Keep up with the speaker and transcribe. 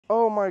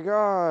Oh my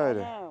God.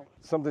 I know.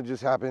 Something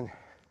just happened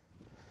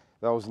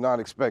that I was not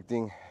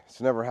expecting.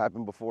 It's never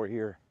happened before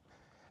here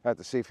at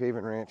the Safe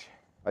Haven Ranch.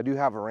 I do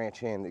have a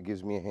ranch hand that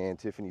gives me a hand.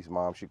 Tiffany's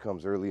mom, she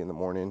comes early in the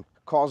morning,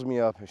 calls me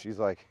up and she's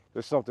like,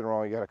 there's something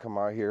wrong, you gotta come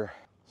out here.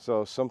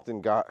 So something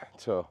got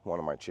to one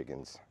of my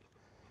chickens.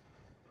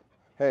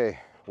 Hey,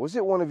 was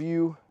it one of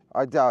you?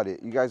 I doubt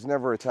it. You guys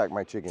never attack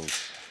my chickens.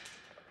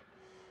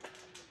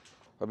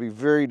 I'll be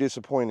very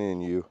disappointed in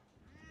you.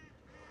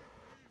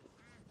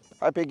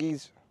 Hi,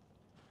 piggies.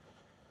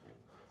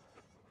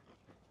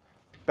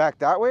 Back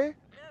that way?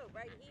 No,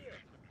 right here.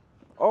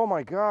 Oh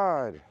my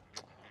God.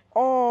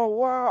 Oh,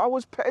 wow, I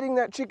was petting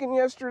that chicken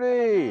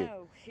yesterday.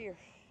 No, here.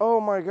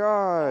 Oh my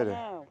God.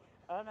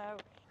 I know.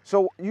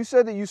 So you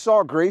said that you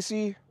saw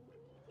Gracie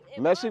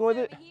messing with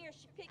it? Over here.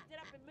 She picked it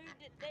up and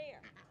moved it there.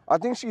 I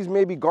think she's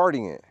maybe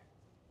guarding it.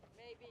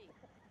 Maybe,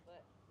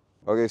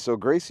 but... Okay, so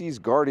Gracie's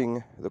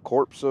guarding the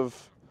corpse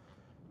of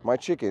my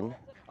chicken.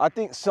 I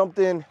think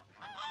something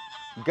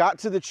got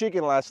to the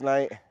chicken last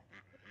night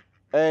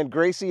and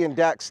Gracie and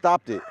Dak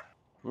stopped it.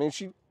 I mean,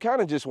 she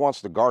kind of just wants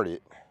to guard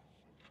it.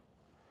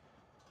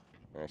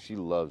 Man, she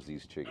loves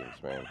these chickens,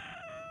 man.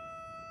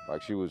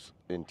 Like she was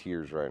in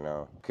tears right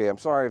now. Okay, I'm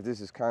sorry if this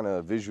is kind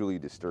of visually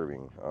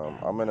disturbing.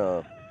 I'm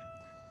gonna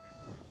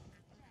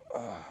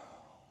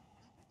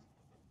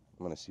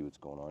see what's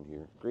going on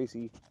here.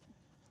 Gracie,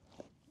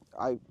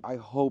 I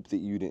hope that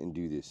you didn't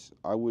do this.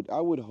 I would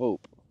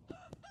hope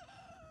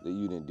that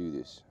you didn't do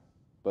this.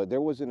 But there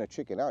wasn't a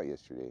chicken out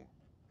yesterday.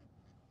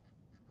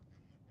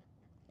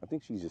 I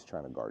think she's just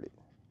trying to guard it.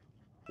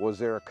 Was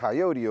there a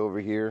coyote over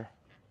here?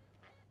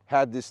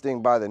 Had this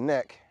thing by the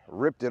neck,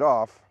 ripped it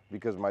off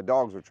because my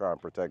dogs were trying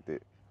to protect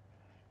it.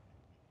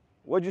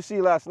 What'd you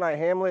see last night,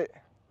 Hamlet?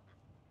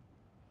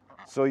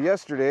 So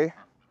yesterday,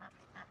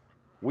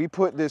 we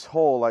put this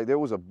hole, like there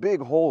was a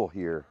big hole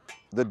here.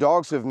 The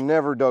dogs have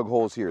never dug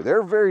holes here.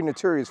 They're very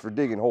notorious for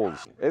digging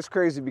holes. It's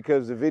crazy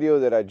because the video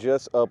that I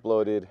just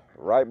uploaded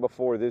right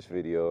before this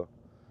video,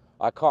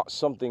 I caught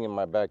something in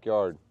my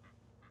backyard.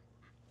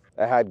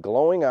 It had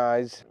glowing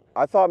eyes.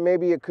 I thought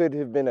maybe it could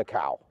have been a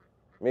cow.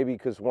 Maybe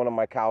because one of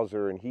my cows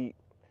are in heat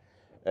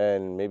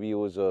and maybe it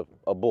was a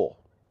bull.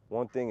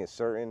 One thing is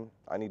certain,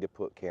 I need to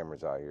put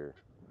cameras out here.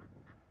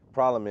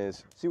 Problem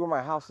is, see where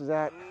my house is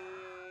at?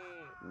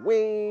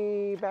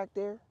 Way back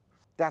there?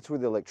 That's where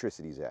the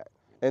electricity's at.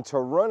 And to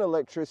run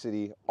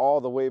electricity all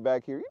the way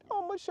back here, you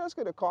know how much that's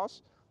gonna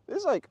cost?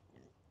 It's like,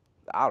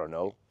 I don't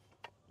know,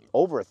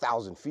 over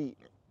 1,000 feet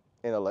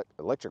in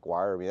electric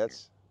wire. I mean,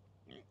 that's,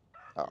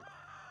 oh.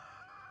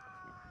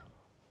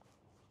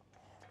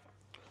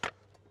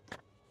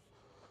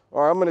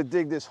 All right, I'm gonna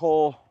dig this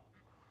hole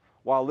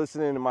while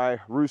listening to my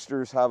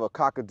roosters have a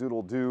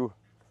cock-a-doodle-doo.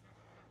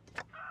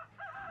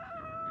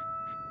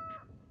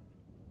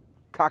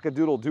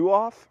 Cock-a-doodle-doo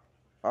off?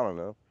 I don't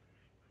know.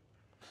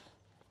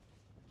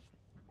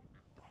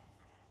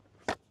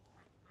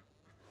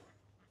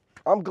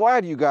 I'm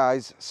glad you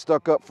guys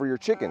stuck up for your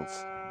chickens.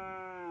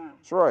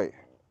 That's right.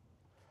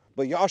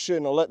 But y'all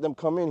shouldn't have let them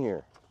come in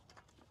here.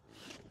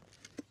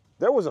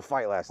 There was a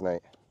fight last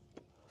night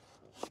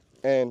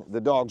and the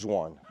dogs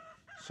won.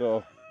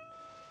 So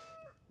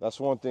that's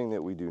one thing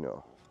that we do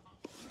know.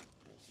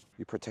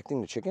 You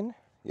protecting the chicken?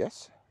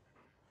 Yes?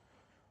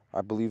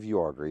 I believe you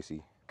are,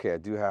 Gracie. Okay, I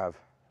do have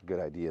a good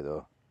idea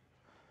though.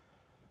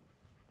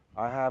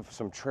 I have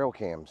some trail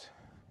cams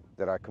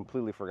that I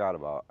completely forgot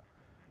about.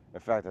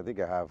 In fact, I think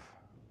I have,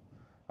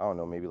 I don't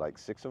know, maybe like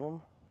 6 of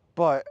them.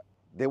 But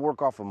they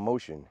work off of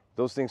motion.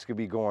 Those things could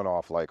be going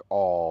off like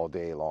all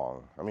day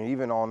long. I mean,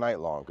 even all night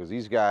long, because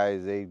these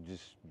guys, they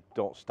just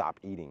don't stop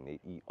eating. They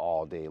eat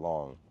all day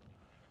long.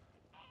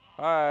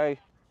 Hi.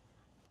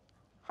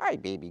 Hi,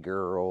 baby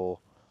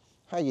girl.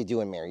 How you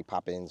doing, Mary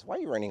Poppins? Why are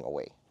you running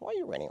away? Why are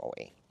you running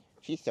away?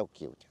 She's so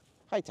cute.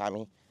 Hi,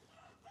 Tommy.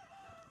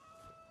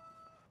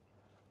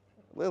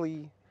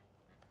 Lily.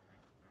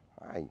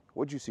 Hi.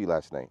 What'd you see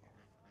last night?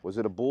 Was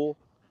it a bull?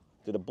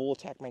 Did a bull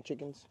attack my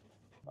chickens?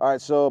 All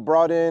right, so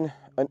brought in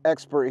an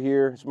expert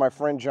here. It's my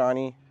friend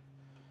Johnny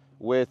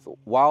with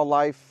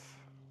wildlife.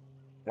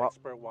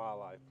 Expert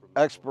wildlife.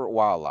 Expert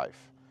wildlife.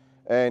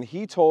 And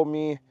he told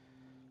me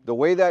the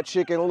way that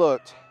chicken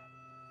looked,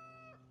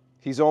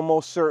 he's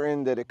almost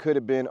certain that it could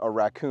have been a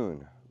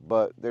raccoon.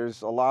 But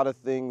there's a lot of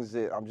things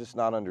that I'm just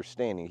not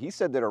understanding. He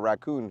said that a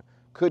raccoon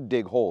could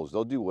dig holes.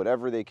 They'll do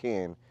whatever they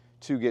can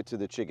to get to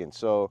the chicken.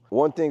 So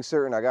one thing's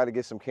certain, I got to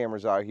get some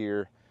cameras out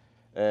here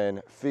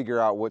and figure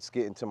out what's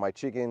getting to my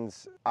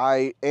chickens.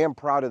 I am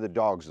proud of the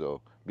dogs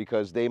though,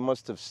 because they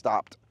must have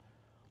stopped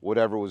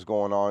whatever was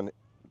going on.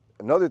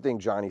 Another thing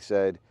Johnny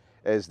said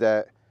is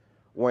that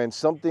when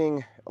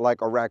something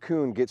like a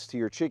raccoon gets to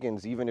your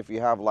chickens, even if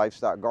you have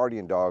livestock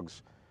guardian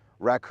dogs,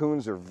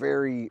 raccoons are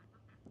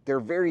they're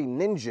very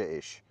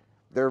ninja-ish.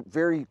 They're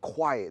very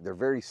quiet, they're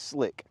very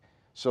slick.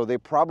 So they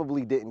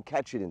probably didn't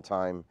catch it in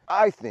time.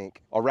 I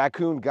think a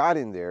raccoon got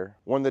in there.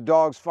 When the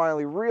dogs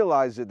finally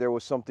realized that there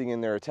was something in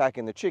there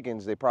attacking the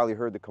chickens, they probably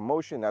heard the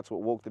commotion. That's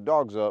what woke the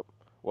dogs up.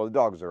 Well, the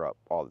dogs are up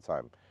all the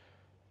time.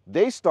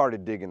 They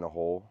started digging the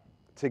hole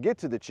to get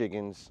to the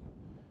chickens,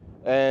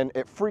 and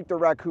it freaked the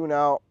raccoon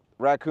out.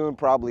 Raccoon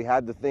probably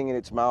had the thing in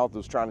its mouth,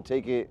 was trying to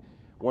take it,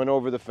 went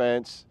over the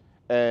fence,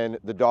 and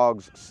the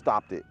dogs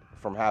stopped it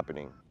from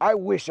happening. I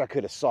wish I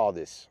could have saw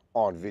this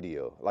on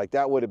video. Like,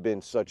 that would have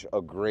been such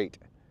a great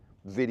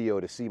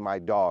video to see my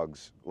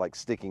dogs like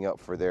sticking up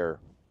for their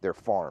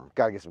farm.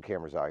 Gotta get some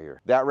cameras out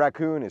here. That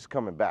raccoon is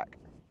coming back.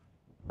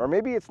 Or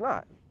maybe it's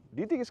not.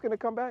 Do you think it's gonna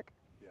come back?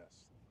 Yes.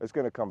 It's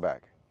gonna come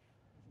back.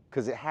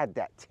 Because it had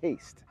that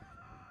taste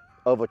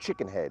of a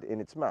chicken head in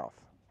its mouth.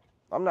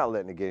 I'm not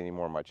letting it get any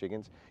more of my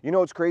chickens. You know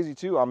what's crazy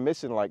too? I'm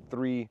missing like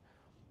 3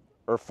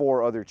 or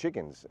 4 other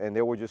chickens, and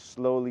they were just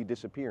slowly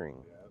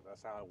disappearing. Yeah,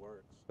 that's how it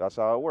works. That's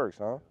how it works,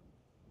 huh?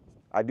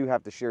 I do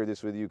have to share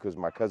this with you because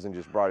my cousin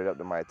just brought it up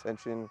to my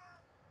attention.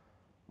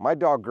 My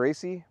dog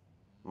Gracie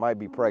might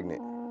be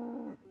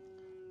pregnant.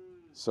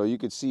 So you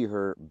could see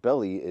her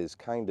belly is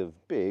kind of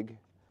big.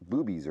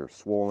 Boobies are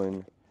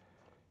swollen.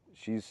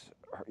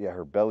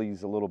 Her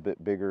belly's a little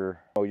bit bigger.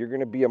 Oh, you're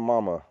gonna be a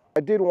mama. I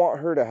did want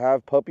her to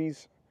have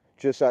puppies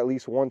just at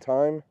least one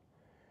time,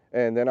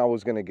 and then I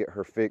was gonna get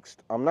her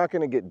fixed. I'm not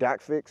gonna get Dak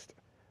fixed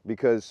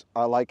because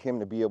I like him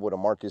to be able to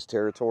mark his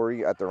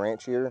territory at the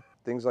ranch here,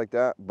 things like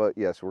that. But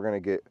yes, we're gonna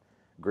get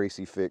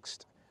Gracie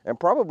fixed and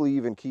probably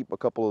even keep a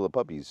couple of the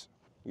puppies.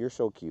 You're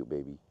so cute,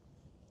 baby.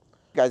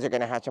 You guys are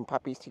gonna have some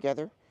puppies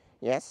together?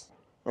 Yes?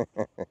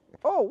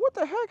 Oh, what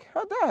the heck?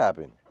 How'd that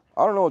happen?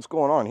 I don't know what's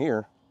going on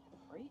here,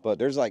 but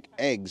there's like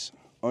eggs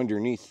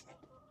underneath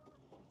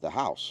the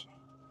house.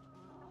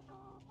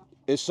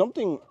 Is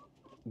something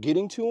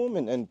getting to them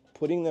and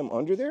putting them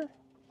under there?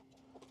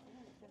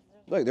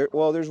 Look,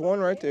 there's one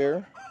right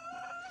there.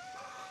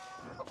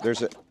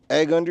 There's an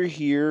egg under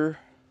here.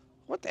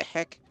 What the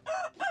heck?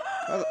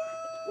 I mean,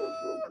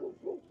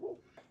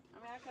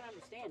 I can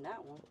understand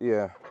that one.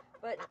 Yeah.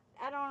 But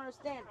I don't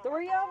understand.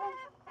 3 of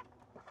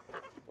them?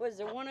 Was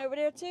there one over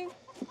there too?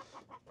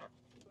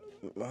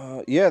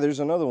 Yeah, there's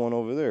another one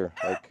over there.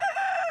 Like,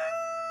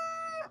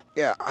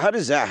 yeah, how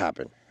does that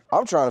happen?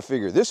 I'm trying to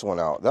figure this one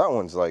out. That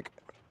one's like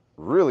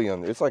really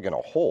it's like in a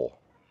hole.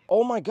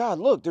 Oh my God,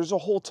 look, there's a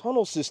whole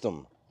tunnel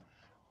system.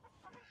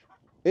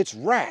 It's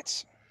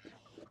rats.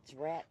 It's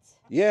rats.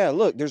 Yeah,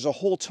 look, there's a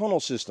whole tunnel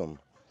system.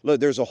 Look,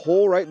 there's a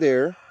hole right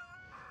there.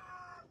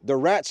 The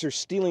rats are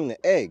stealing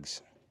the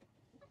eggs.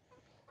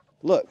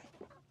 Look,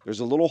 there's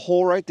a little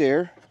hole right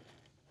there.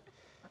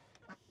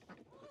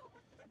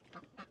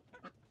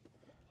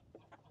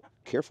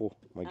 Careful,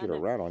 might get a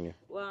rat on you.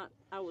 Well,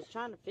 I was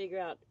trying to figure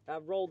out, I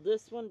rolled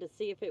this one to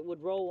see if it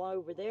would roll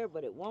over there,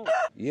 but it won't.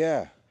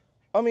 Yeah,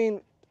 I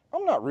mean,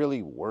 I'm not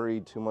really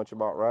worried too much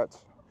about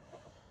rats.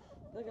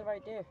 Look at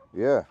right there.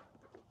 Yeah.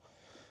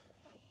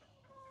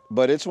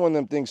 But it's when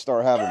them things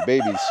start having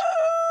babies.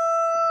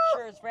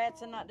 Sure it's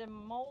rats and not them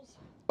moles?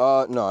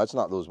 No, it's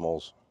not those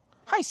moles.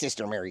 Hi,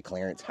 Sister Mary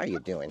Clarence. How you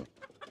doing?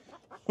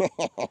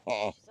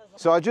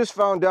 So I just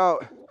found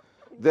out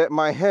that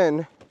my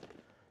hen,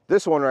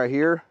 this one right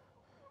here,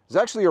 is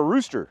actually a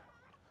rooster.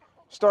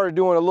 Started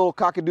doing a little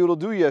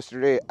cock-a-doodle-doo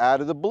yesterday out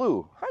of the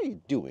blue. How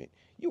you doing?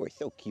 You are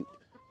so cute.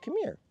 Come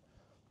here.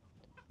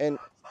 And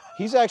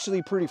he's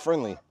actually pretty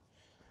friendly.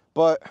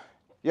 But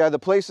yeah, the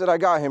place that I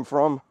got him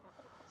from,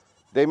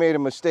 they made a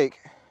mistake.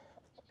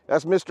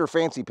 That's Mr.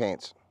 Fancy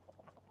Pants.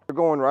 They're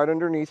going right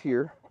underneath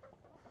here.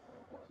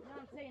 You know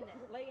what I'm saying?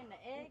 That laying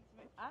the eggs?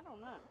 I don't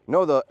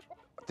know. No,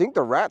 I think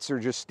the rats are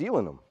just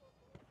stealing them.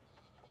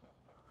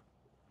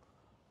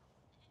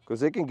 Because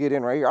they can get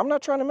in right here. I'm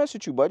not trying to mess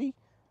with you, buddy.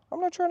 I'm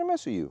not trying to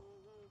mess with you.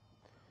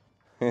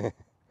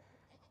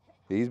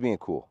 He's being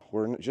cool.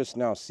 We're just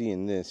now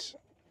seeing this.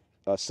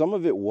 Some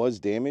of it was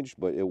damaged,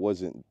 but it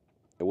wasn't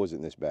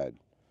this bad.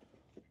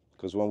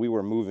 Because when we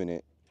were moving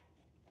it,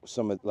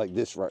 some of like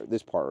this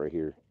part right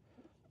here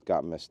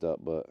got messed up,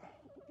 but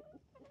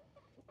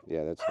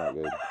yeah, that's not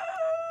good.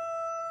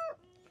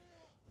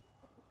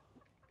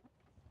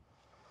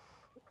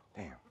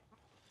 Damn.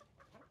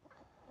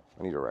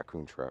 I need a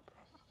raccoon trap.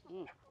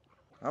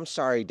 I'm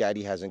sorry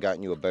Daddy hasn't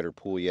gotten you a better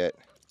pool yet.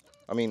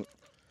 I mean,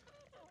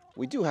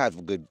 we do have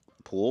a good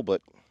pool, but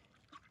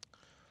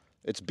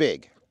it's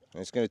big.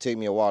 And it's going to take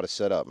me a while to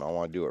set up, and I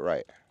want to do it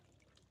right.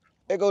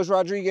 There goes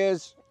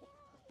Rodriguez.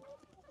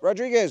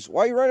 Rodriguez,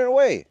 why are you running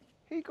away?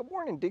 Hey, good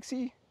morning,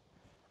 Dixie.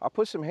 I'll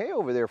put some hay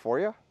over there for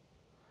you.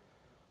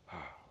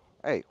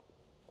 Hey,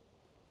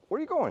 where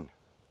are you going?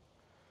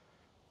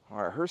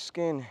 All right, her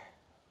skin,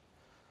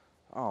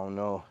 I don't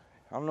know.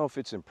 I don't know if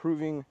it's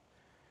improving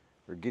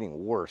or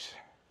getting worse.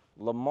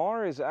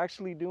 Lamar is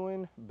actually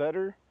doing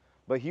better,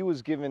 but he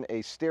was given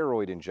a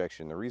steroid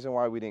injection. The reason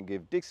why we didn't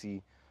give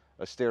Dixie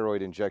a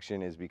steroid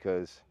injection is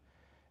because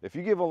if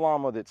you give a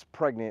llama that's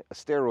pregnant a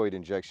steroid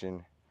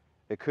injection,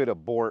 it could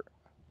abort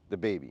the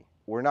baby.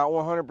 We're not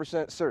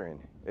 100% certain.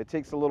 It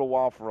takes a little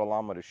while for a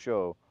llama to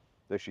show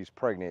that she's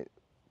pregnant.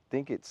 I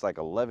think it's like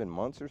 11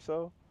 months or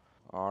so.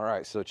 All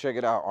right, so check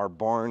it out. Our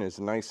barn is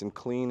nice and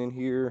clean in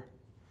here.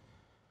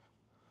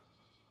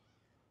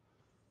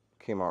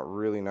 Came out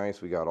really nice.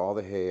 We got all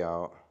the hay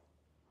out.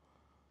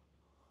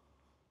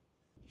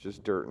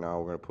 Just dirt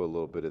now. We're gonna put a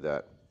little bit of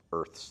that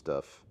earth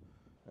stuff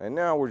And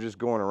now we're just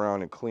going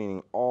around and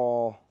cleaning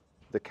all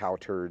the cow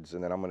turds,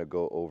 and then I'm gonna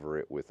go over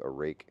it with a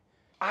rake.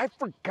 I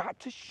forgot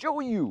to show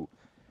you.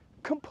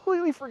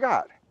 Completely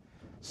forgot.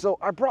 So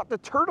I brought the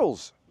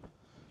turtles.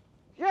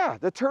 Yeah,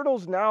 the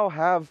turtles now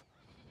have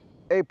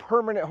a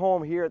permanent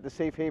home here at the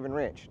Safe Haven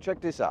Ranch.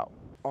 Check this out.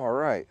 All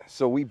right,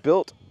 so we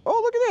built,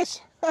 oh, look at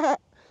this.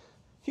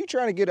 You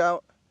trying to get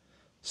out?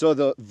 So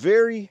the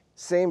very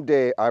same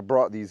day I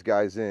brought these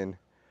guys in,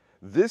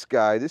 this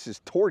guy, this is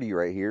Torty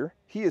right here,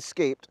 he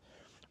escaped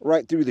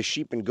right through the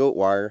sheep and goat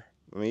wire.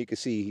 I mean, you can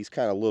see he's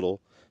kind of little,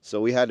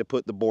 so we had to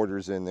put the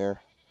borders in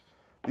there.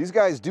 These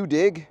guys do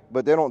dig,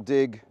 but they don't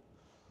dig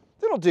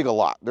a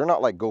lot. They're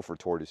not like gopher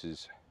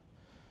tortoises.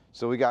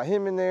 So we got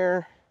him in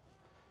there.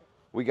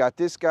 We got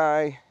this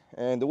guy,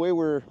 and the way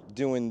we're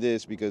doing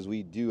this, because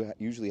we do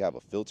usually have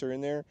a filter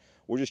in there,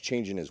 we're just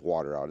changing his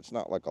water out. It's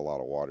not like a lot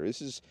of water.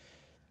 This is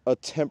a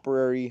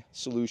temporary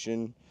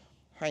solution.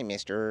 Hi,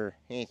 mister.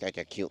 He's such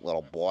a cute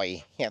little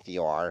boy. Yes,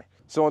 you are.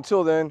 So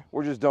until then,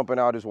 we're just dumping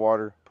out his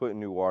water, putting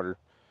new water.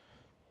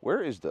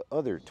 Where is the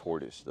other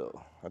tortoise,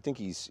 though? I think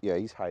he's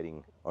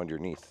hiding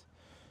underneath.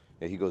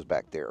 Yeah, he goes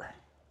back there.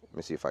 Let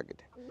me see if I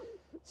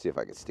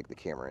could stick the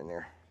camera in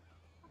there.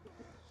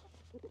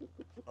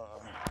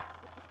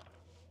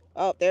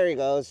 Oh, there he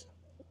goes.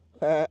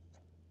 Hi.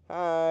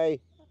 You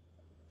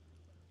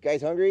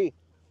guys hungry?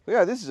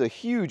 Yeah, this is a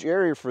huge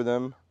area for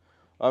them.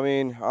 I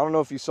mean, I don't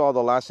know if you saw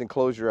the last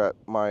enclosure at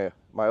my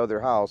other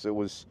house. It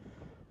was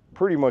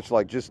pretty much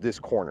like just this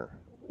corner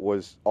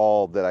was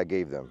all that I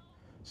gave them.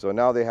 So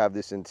now they have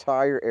this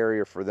entire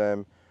area for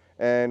them.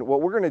 And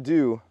what we're gonna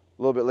do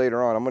a little bit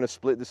later on, I'm gonna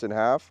split this in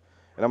half,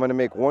 and I'm gonna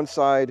make one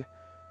side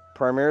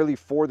primarily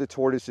for the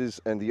tortoises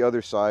and the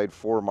other side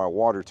for my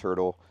water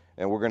turtle.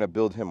 And we're gonna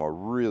build him a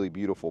really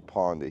beautiful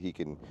pond that he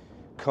can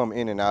come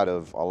in and out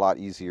of a lot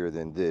easier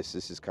than this.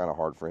 This is kind of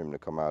hard for him to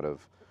come out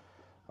of.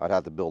 I'd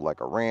have to build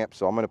like a ramp.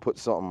 So I'm gonna put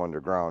something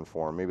underground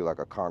for him, maybe like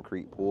a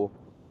concrete pool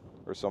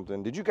or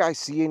something. Did you guys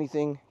see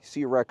anything?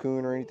 See a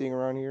raccoon or anything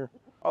around here?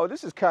 Oh,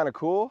 this is kind of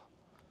cool.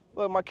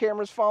 Look, my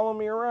camera's following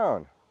me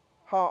around.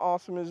 How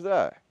awesome is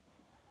that?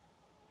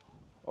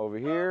 Over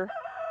here.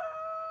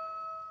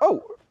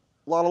 Oh,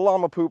 a lot of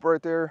llama poop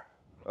right there.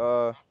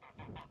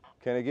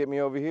 Can it get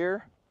me over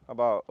here? How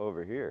about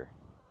over here?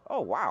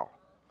 Oh, wow.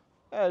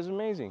 That is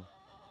amazing.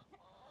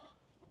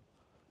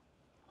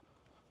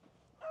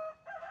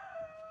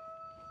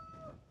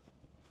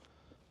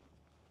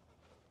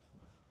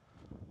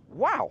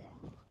 Wow.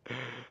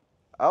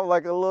 I'm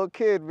like a little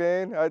kid,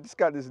 man. I just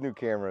got this new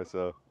camera,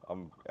 so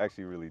I'm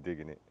actually really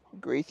digging it.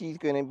 Gracie's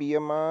gonna be a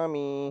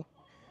mommy.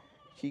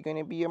 She's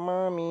gonna be a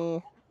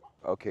mommy.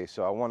 Okay,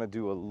 so I wanna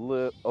do a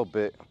little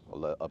bit.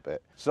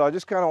 So I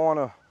just kinda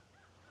wanna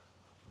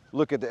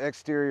look at the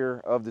exterior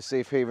of the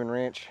Safe Haven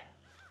Ranch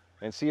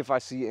and see if I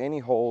see any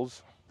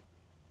holes,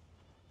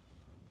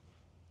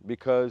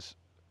 because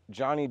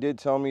Johnny did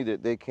tell me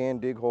that they can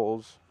dig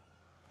holes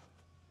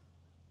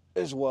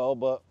as well,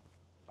 but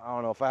I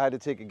don't know. If I had to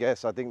take a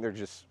guess, I think they're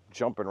just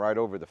jumping right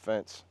over the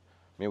fence.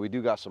 I mean, we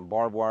do got some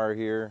barbed wire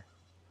here.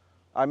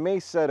 I may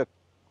set a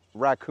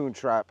raccoon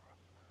trap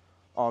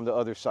on the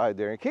other side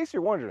there, in case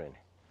you're wondering.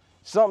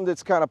 Something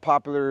that's kind of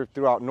popular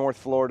throughout North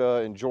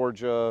Florida and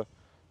Georgia,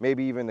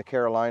 maybe even the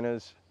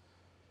Carolinas.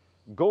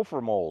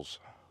 Gopher moles.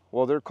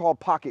 Well, they're called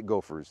pocket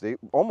gophers. They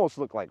almost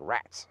look like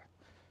rats.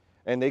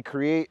 And they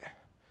create,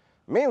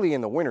 mainly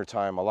in the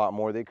wintertime a lot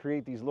more, they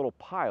create these little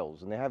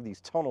piles, and they have these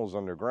tunnels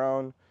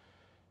underground.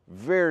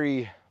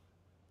 Very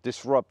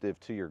disruptive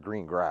to your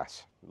green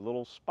grass.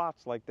 Little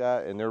spots like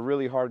that, and they're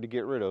really hard to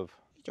get rid of.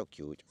 So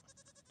cute.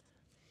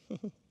 Where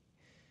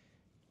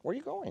are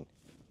you going?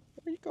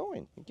 Where are you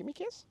going? Give me a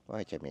kiss.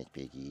 What's up, Miss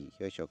Piggy?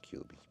 You're so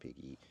cute, Miss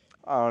Piggy.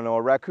 I don't know,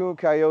 a raccoon,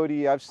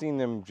 coyote, I've seen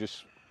them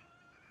just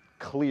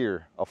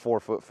clear a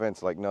 4-foot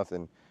fence like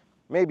nothing.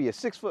 Maybe a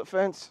 6-foot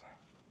fence,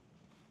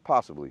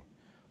 possibly.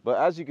 But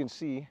as you can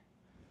see,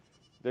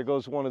 there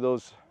goes one of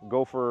those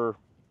gopher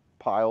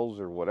piles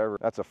or whatever.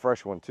 That's a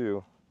fresh one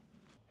too.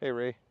 Hey,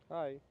 Ray.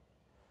 Hi.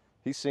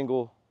 He's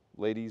single,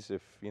 ladies,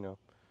 if, you know,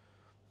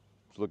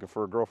 he's looking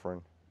for a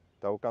girlfriend.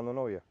 Está buscando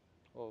novia?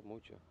 Oh,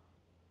 mucho.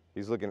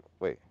 He's looking,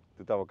 wait,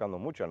 tú estás buscando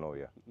mucha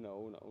novia?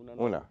 No, una.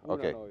 Una,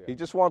 okay. He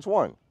just wants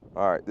one.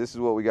 All right, this is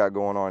what we got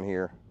going on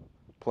here.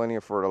 Plenty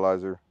of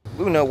fertilizer.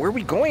 Luna, where are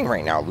we going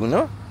right now,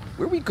 Luna?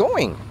 Where are we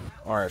going?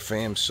 All right,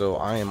 fam, so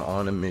I am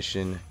on a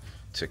mission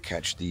to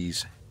catch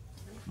these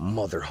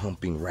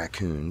mother-humping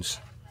raccoons,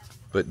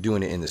 but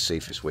doing it in the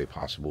safest way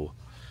possible.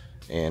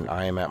 And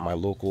I am at my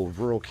local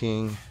Rural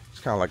King. It's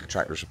kind of like a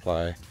Tractor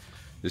Supply.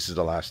 This is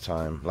the last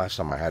time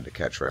I had to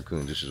catch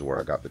raccoons. This is where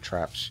I got the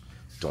traps.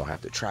 Don't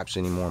have the traps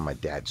anymore. My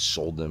dad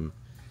sold them.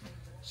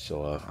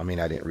 So, I mean,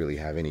 I didn't really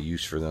have any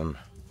use for them,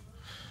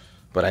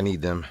 but I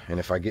need them. And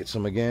if I get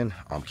some again,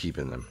 I'm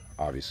keeping them,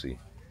 obviously.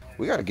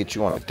 We got to get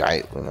you on a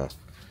diet, Luna.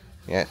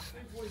 Yes.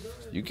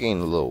 You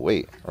gained a little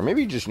weight, or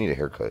maybe you just need a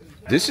haircut.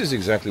 This is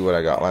exactly what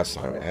I got last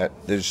time.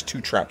 There's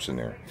 2 traps in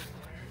there.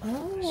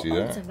 Oh, see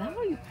that? It's a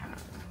value pack.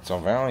 It's a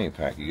value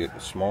pack. You get the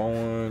small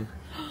one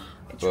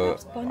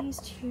traps bunnies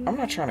too. I'm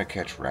not trying to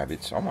catch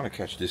rabbits. I want to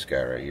catch this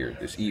guy right here.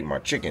 That's eating my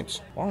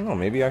chickens. I don't know.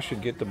 Maybe I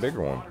should get the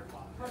bigger one.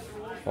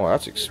 Oh,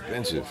 that's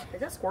expensive. Is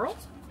that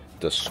squirrels?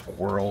 The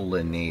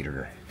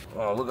squirrelinator.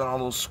 Oh, look at all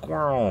those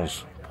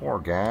squirrels. Poor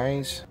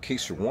guys. In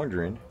case you're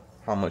wondering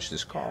how much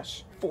this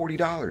costs,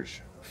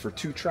 $40 for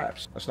 2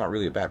 traps. That's not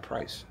really a bad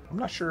price. I'm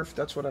not sure if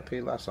that's what I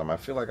paid last time. I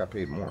feel like I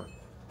paid more.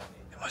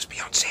 It must be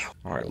on sale.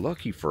 All right,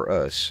 lucky for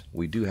us,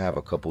 we do have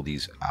a couple of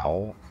these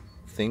owl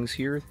things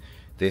here.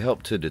 They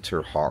help to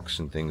deter hawks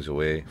and things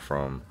away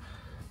from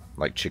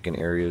like chicken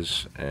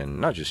areas, and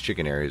not just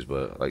chicken areas,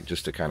 but like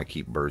just to kind of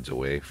keep birds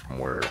away from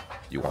where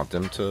you want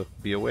them to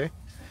be away.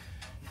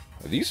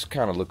 These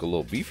kind of look a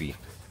little beefy.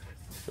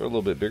 They're a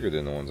little bit bigger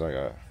than the ones I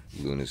got.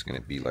 Luna's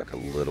gonna be like a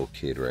little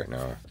kid right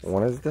now.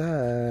 What is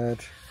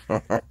that?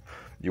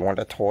 You want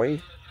a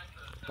toy?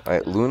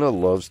 Luna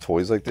loves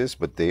toys like this,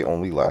 but they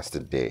only last a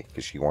day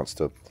because she wants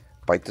to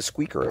bite the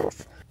squeaker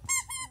off.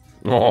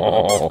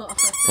 Oh.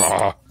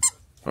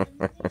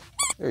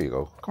 There you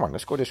go. Come on,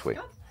 let's go this way.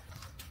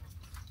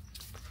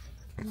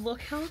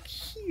 Look how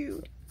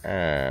cute.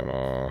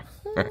 Anna.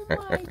 Oh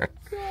my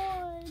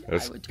god.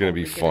 That's gonna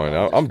be fun.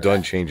 I'm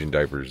done changing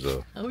diapers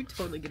though. I would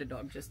totally get a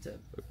dog just to...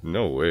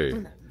 No way.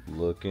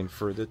 Looking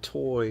for the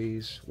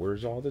toys.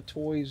 Where's all the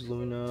toys,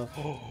 Luna?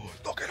 Oh,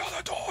 look at all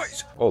the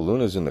toys. Oh,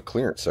 Luna's in the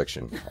clearance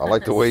section. I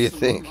like the way you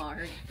think.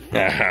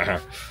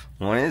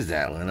 What is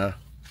that, Luna?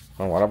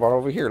 Oh, what about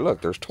over here?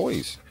 Look, there's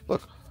toys.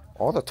 Look,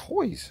 all the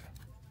toys.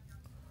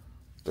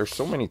 There's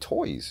so many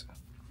toys.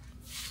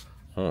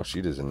 Oh,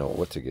 she doesn't know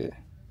what to get.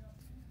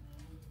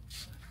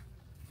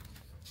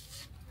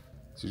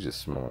 She's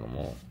just smelling them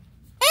all.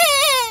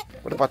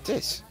 What about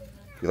this?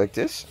 You like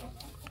this?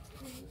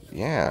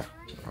 Yeah.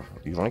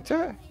 You like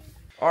that?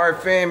 All right,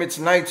 fam, it's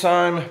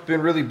nighttime.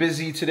 Been really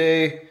busy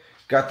today.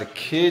 Got the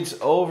kids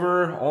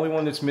over. Only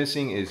one that's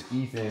missing is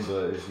Ethan,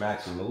 but it's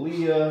Max and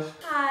Malia.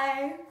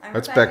 Hi.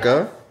 That's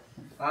Becca.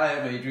 Hi,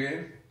 I'm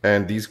Adrian.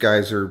 And these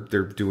guys they're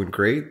doing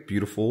great.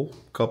 Beautiful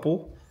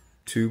couple.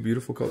 2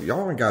 beautiful couples.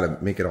 Y'all ain't gotta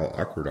make it all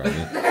awkward on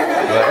me.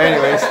 But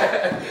anyways,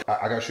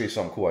 I gotta show you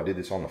something cool. I did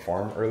this on the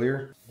farm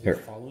earlier. Here.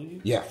 Follow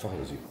you? Yeah,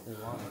 follows you.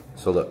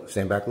 So look,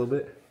 stand back a little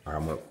bit. All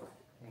right, I'm up.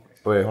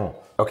 Wait, hold on.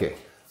 Okay.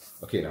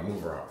 Okay, now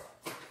move around.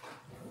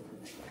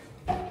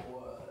 That's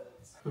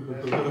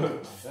really cool.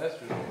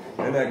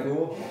 Isn't that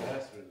cool?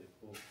 That's really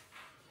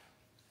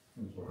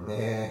cool.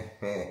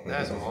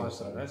 That's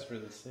awesome. That's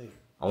really sick.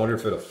 I wonder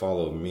if it'll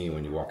follow me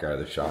when you walk out of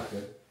the shop.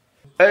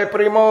 Hey,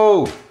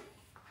 primo!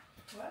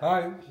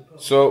 Hi.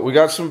 So we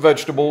got some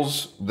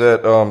vegetables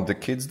that the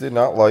kids did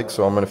not like,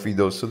 so I'm gonna feed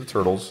those to the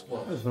turtles.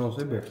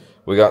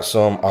 We got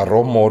some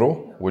arroz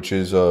moro, which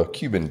is a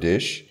Cuban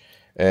dish,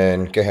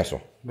 and ¿qué es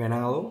eso?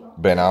 Venado.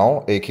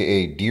 Venado,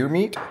 aka deer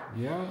meat.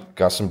 Yeah.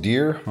 Got some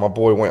deer. My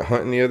boy went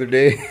hunting the other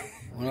day.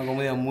 Una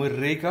comida muy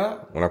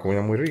rica. Una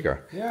comida muy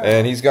rica. Yeah.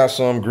 And he's got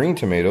some green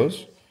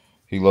tomatoes.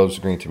 He loves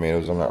green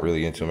tomatoes. I'm not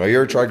really into them. Have you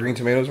ever tried green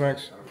tomatoes,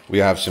 Max? We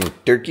have some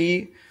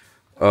turkey.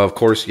 Of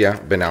course, yeah,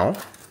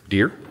 venado,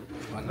 deer.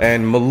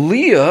 And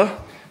Malia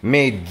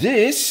made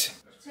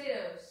this.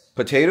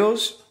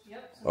 Potatoes?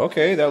 Yep.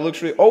 Okay, that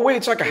looks really... Oh, wait,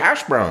 it's like a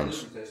hash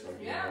browns.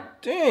 Yeah.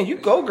 Dang, you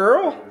go,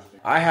 girl.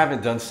 I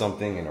haven't done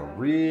something in a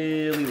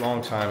really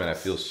long time, and I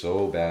feel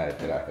so bad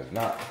that I have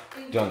not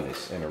done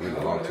this in a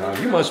really long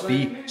time. You must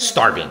be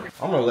starving.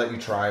 I'm going to let you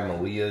try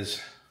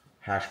Malia's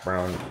hash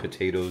brown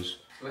potatoes.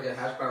 Like a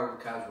hash brown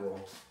casserole.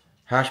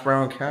 Hash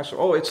brown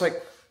casserole. Oh, it's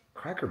like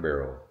Cracker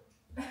Barrel.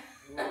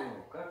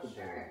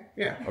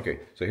 Yeah,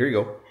 okay. So here you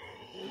go.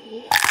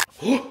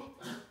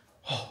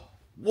 Oh,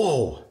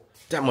 whoa.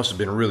 That must have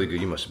been really good.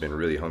 You must have been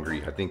really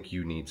hungry. I think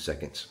you need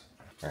seconds.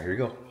 All right, here you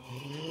go.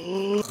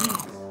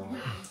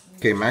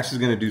 Okay, Max is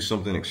going to do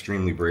something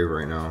extremely brave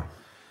right now.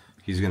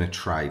 He's going to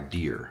try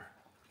deer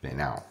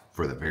now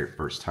for the very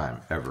first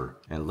time ever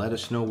and let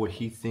us know what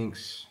he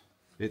thinks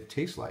it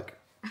tastes like.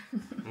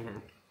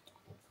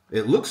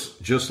 It looks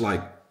just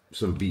like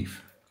some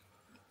beef.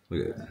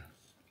 Look at that.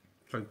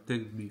 It's like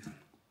thick beef.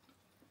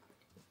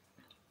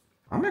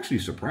 I'm actually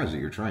surprised that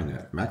you're trying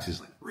that. Max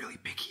is like really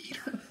big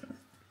eater.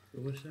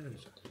 What's that?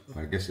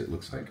 I guess it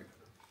looks like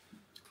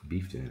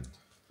beef to him.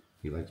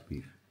 He likes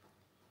beef.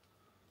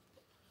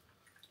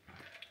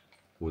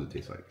 What does it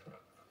taste like?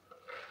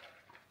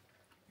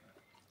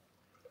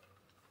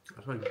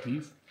 It's like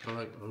beef, but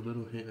like a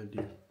little hint of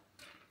deer.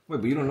 Wait,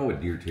 but you don't know what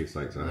deer tastes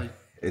like, so Like,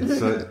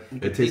 it's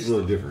it tastes a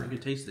little different. You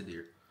can taste the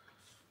deer.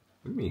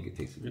 What do you mean you can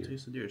taste the You can deer?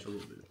 taste the deer. It's a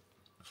little bit.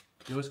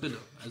 You know what's good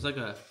though? It's like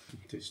a. You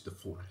can taste the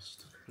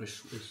forest.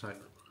 It's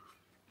like.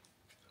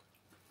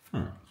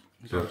 Hmm.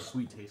 It's got a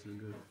sweet taste and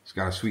good. It's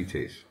got a sweet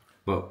taste,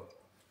 but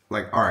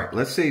like, all right,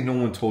 let's say no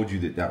one told you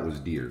that that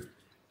was deer,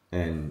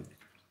 and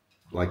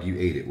like you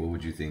ate it. What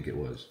would you think it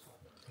was?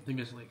 I think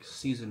it's like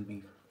seasoned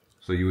beef.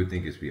 So you would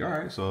think it's beef. All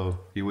right, so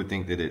you would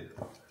think that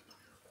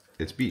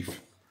it's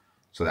beef.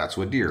 So that's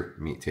what deer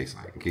meat tastes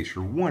like, in case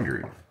you're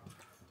wondering.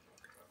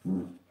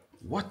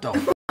 What the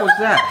f was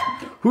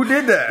that? Who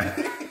did that?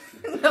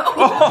 No.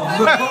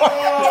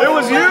 Oh, it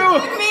was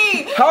you?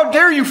 Me. How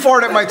dare you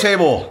fart at my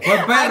table? Fue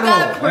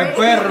perro, fue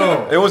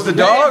perro. It was the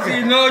dog?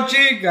 Daisy, no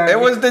chica. It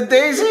was the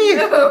Daisy?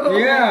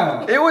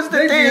 Yeah. It was the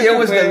Daisy. It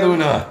was the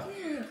Luna.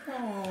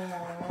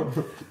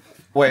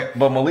 Wait,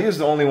 but Malia's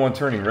the only one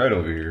turning red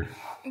over here.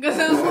 Because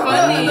it was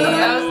funny.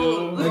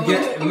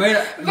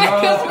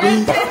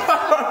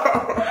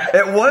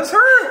 It was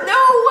her? No,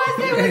 it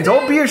wasn't.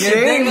 Don't be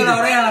ashamed.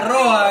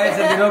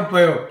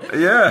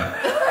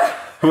 Yeah.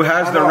 Who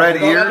has the red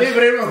ears?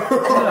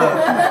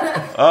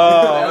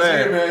 Oh,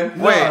 man.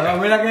 Wait.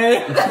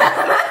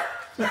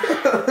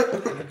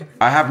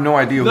 I have no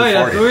idea who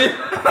farted.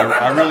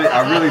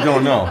 I really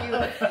don't know.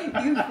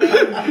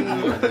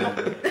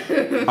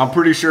 I'm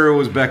pretty sure it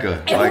was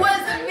Becca. It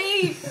wasn't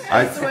me.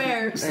 I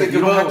swear. You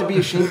don't have to be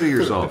ashamed of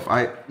yourself.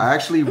 I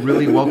actually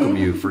really welcome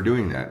you for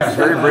doing that. It's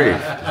very brave.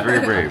 It's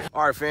very brave.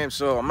 All right, fam.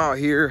 So I'm out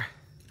here.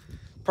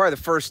 Probably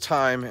the first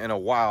time in a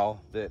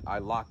while that I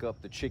lock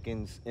up the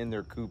chickens in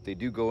their coop. They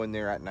do go in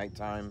there at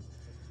nighttime.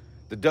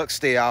 The ducks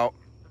stay out.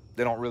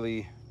 They don't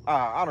really,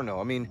 I don't know.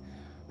 I mean,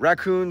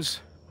 raccoons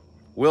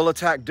will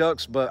attack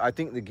ducks, but I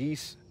think the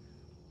geese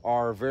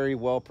are very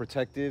well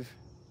protective.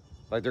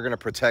 Like they're gonna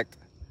protect,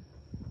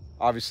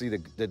 obviously,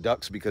 the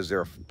ducks because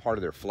they're a part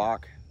of their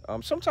flock.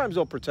 Sometimes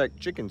they'll protect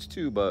chickens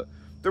too, but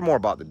they're more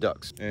about the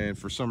ducks. And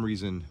for some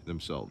reason,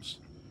 themselves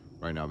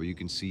right now. But you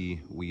can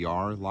see we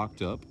are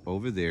locked up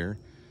over there.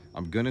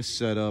 I'm gonna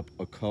set up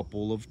a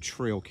couple of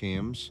trail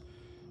cams.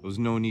 There's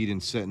no need in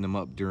setting them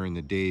up during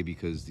the day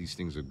because these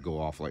things would go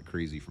off like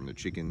crazy from the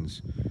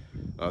chickens.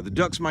 The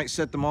ducks might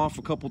set them off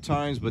a couple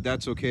times, but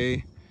that's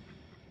okay.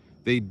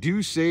 They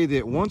do say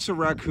that once a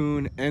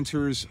raccoon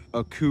enters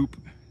a coop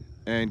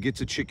and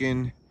gets a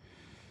chicken,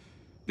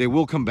 they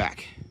will come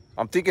back.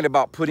 I'm thinking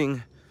about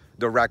putting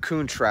the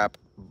raccoon trap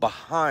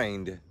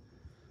behind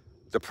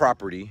the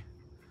property.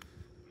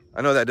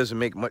 I know that doesn't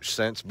make much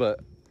sense, but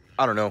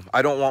I don't know.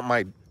 I don't want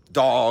my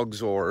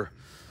dogs or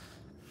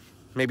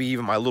maybe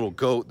even my little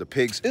goat, the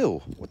pigs.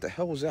 Ew, what the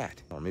hell was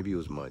that? Oh, maybe it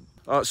was mud.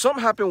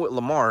 Something happened with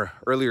Lamar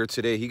earlier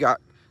today. He got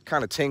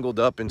kind of tangled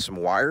up in some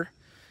wire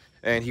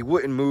and he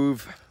wouldn't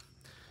move.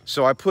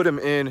 So I put him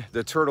in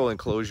the turtle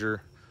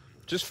enclosure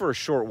just for a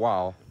short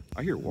while.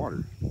 I hear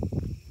water.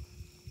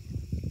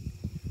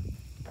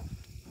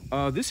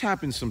 This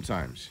happens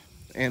sometimes.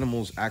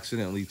 Animals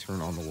accidentally turn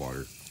on the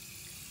water.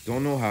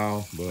 Don't know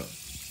how, but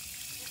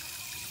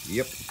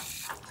yep.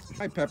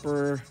 Hi,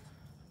 Pepper.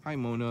 Hi,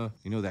 Mona.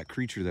 You know that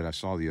creature that I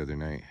saw the other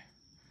night?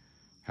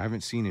 I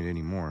haven't seen it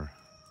anymore.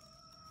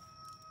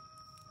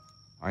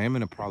 I am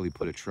gonna probably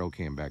put a trail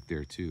cam back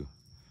there too.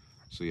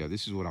 So yeah,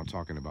 this is what I'm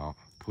talking about.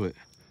 Put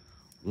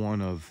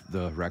one of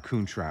the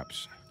raccoon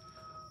traps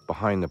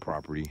behind the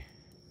property.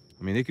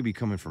 I mean, they could be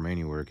coming from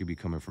anywhere. It could be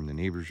coming from the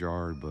neighbor's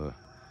yard, but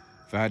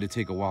if I had to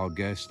take a wild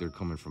guess, they're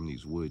coming from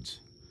these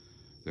woods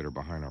that are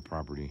behind our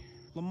property.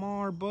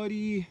 Lamar,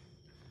 buddy,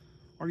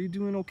 are you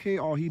doing okay?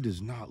 Oh, he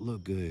does not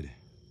look good.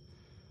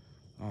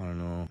 I don't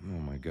know. Oh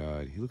my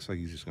God, he looks like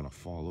he's just gonna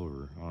fall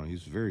over. I don't know,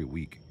 he's very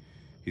weak.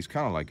 He's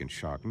kind of like in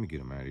shock. Let me get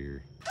him out of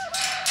here.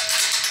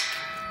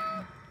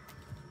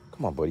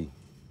 Come on, buddy.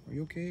 Are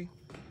you okay?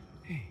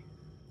 Hey,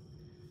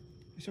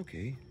 it's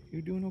okay.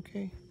 You're doing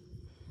okay?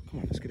 Come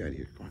on, let's get out of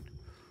here. Come on.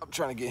 I'm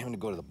trying to get him to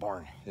go to the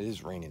barn. It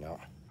is raining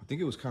out. I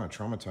think it was kind of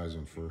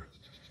traumatizing for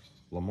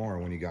Lamar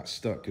when he got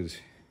stuck because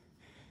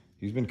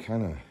he's been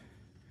kind of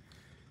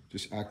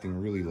just acting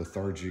really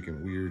lethargic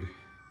and weird.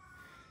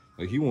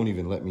 Like he won't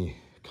even let me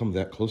come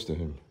that close to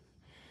him,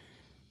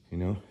 you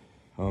know?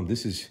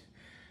 This is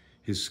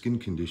his skin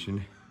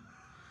condition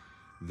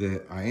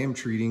that I am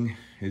treating.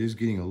 It is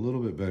getting a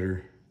little bit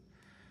better.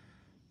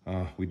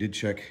 We did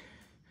check,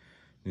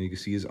 and you can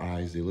see his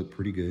eyes. They look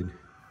pretty good.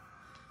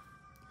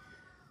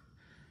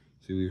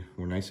 See,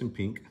 we're nice and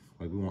pink,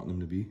 like we want them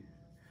to be.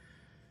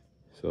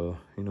 So,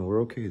 you know, we're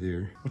okay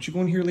there. Why don't you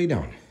go in here, lay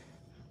down.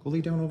 Go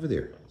lay down over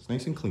there. It's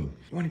nice and clean.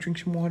 You want to drink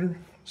some water?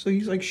 So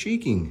he's like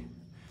shaking.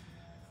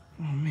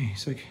 Oh man,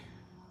 he's like,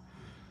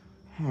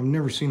 oh, I've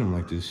never seen him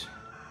like this.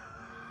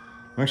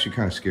 I'm actually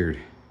kind of scared.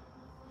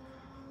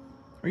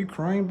 Are you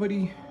crying,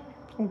 buddy?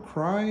 Don't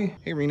cry.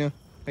 Hey, Rena.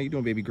 How you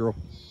doing, baby girl?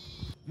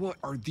 What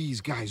are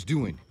these guys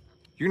doing?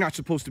 You're not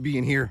supposed to be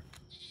in here.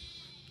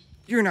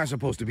 You're not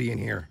supposed to be in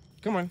here.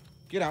 Come on,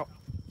 get out.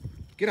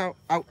 Get out,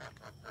 out.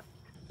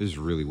 This is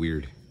really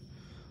weird.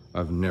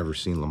 I've never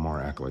seen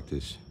Lamar act like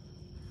this.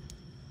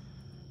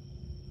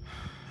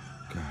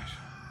 Gosh.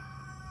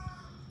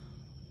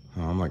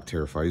 Oh, I'm like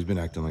terrified. He's been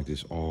acting like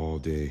this all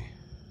day.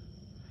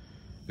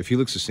 If he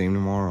looks the same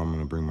tomorrow, I'm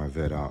gonna bring my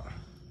vet out.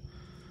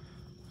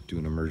 Do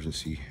an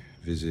emergency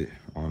visit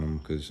on him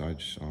because I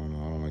don't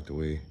know, I don't like the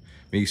way.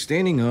 I mean, he's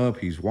standing up,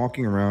 he's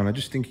walking around. I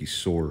just think he's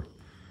sore.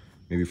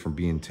 Maybe from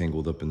being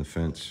tangled up in the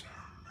fence.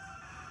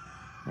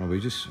 Oh, but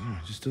he just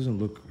doesn't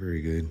look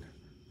very good.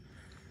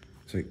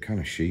 It's like kind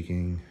of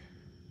shaking.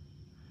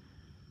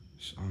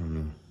 I don't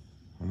know.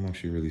 I'm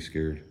actually really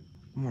scared.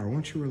 Omar, why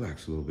don't you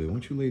relax a little bit? Why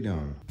don't you lay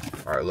down?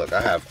 All right, look,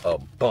 I have a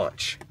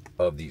bunch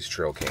of these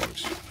trail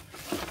cams.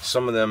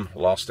 Some of them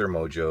lost their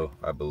mojo.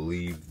 I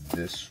believe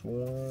this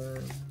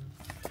one.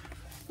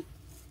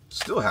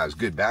 Still has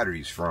good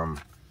batteries from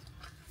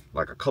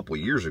like a couple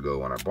years ago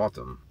when I bought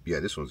them. Yeah,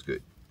 this one's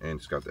good. And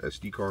it's got the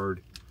SD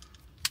card.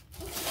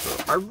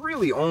 So I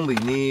really only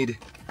need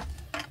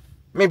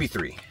maybe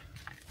 3.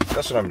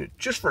 That's what I'm doing,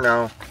 just for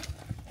now.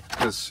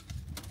 Because,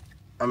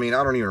 I mean,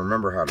 I don't even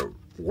remember how to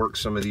work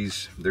some of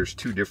these. There's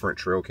 2 different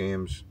trail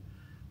cams.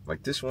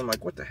 Like this one,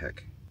 like what the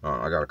heck?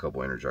 I got a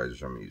couple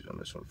energizers I'm gonna use on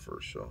this one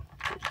first. So,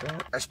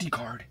 SD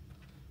card.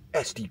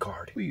 SD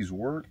card. Please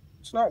work.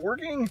 It's not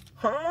working.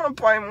 I want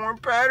to buy more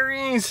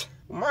batteries.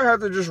 I might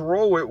have to just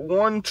roll with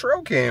 1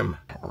 trail cam.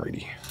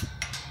 Alrighty.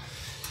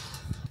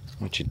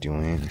 What you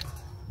doing?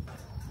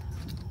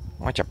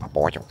 What you,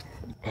 papa?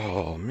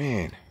 Oh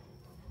man.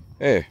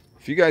 Hey,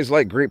 if you guys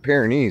like Great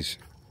Pyrenees,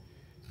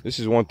 this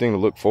is one thing to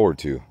look forward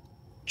to.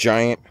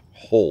 Giant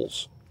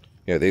holes.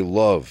 Yeah, they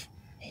love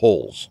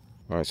holes.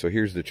 All right, so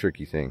here's the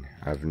tricky thing.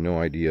 I have no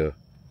idea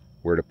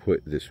where to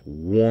put this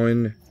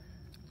one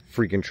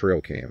freaking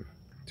trail cam.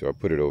 So I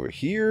put it over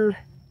here.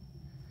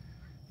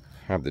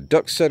 Have the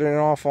ducks setting it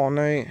off all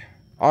night.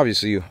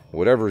 Obviously,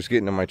 whatever's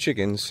getting to my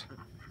chickens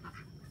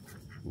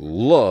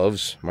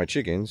loves my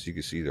chickens. You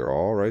can see they're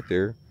all right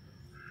there,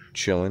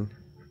 chilling.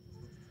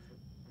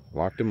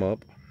 Locked them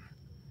up.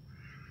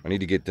 I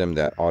need to get them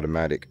that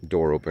automatic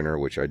door opener,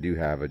 which I do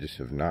have. I just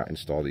have not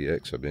installed it yet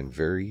because I've been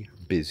very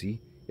busy,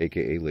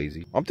 aka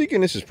lazy. I'm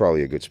thinking this is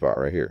probably a good spot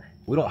right here.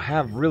 We don't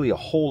have really a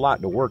whole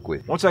lot to work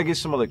with. Once I get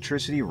some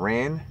electricity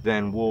ran,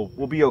 then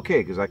we'll be okay,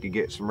 because I could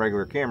get some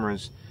regular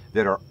cameras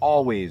that are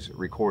always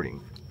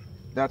recording.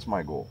 That's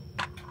my goal.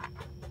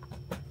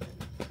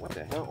 What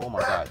the hell? Oh my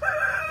God.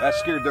 That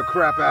scared the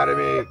crap out of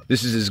me.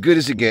 This is as good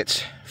as it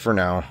gets for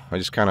now. I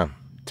just kind of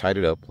tied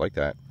it up like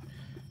that.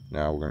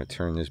 Now we're going to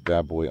turn this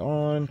bad boy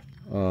on.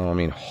 I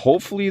mean,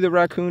 hopefully the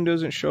raccoon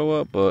doesn't show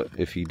up, but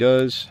if he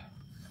does,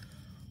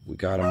 we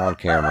got him on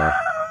camera.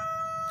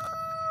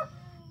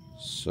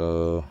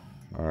 So,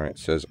 all right, it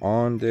says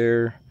on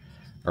there.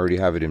 I already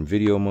have it in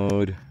video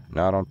mode,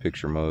 not on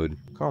picture mode.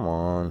 Come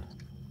on.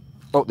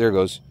 Oh, there it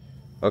goes.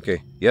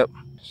 Okay, yep.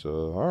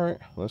 So, all right,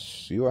 let's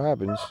see what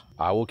happens.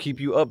 I will keep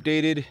you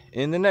updated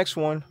in the next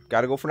one.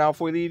 Gotta go for now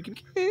before we leave. Give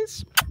me a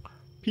kiss.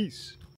 Peace.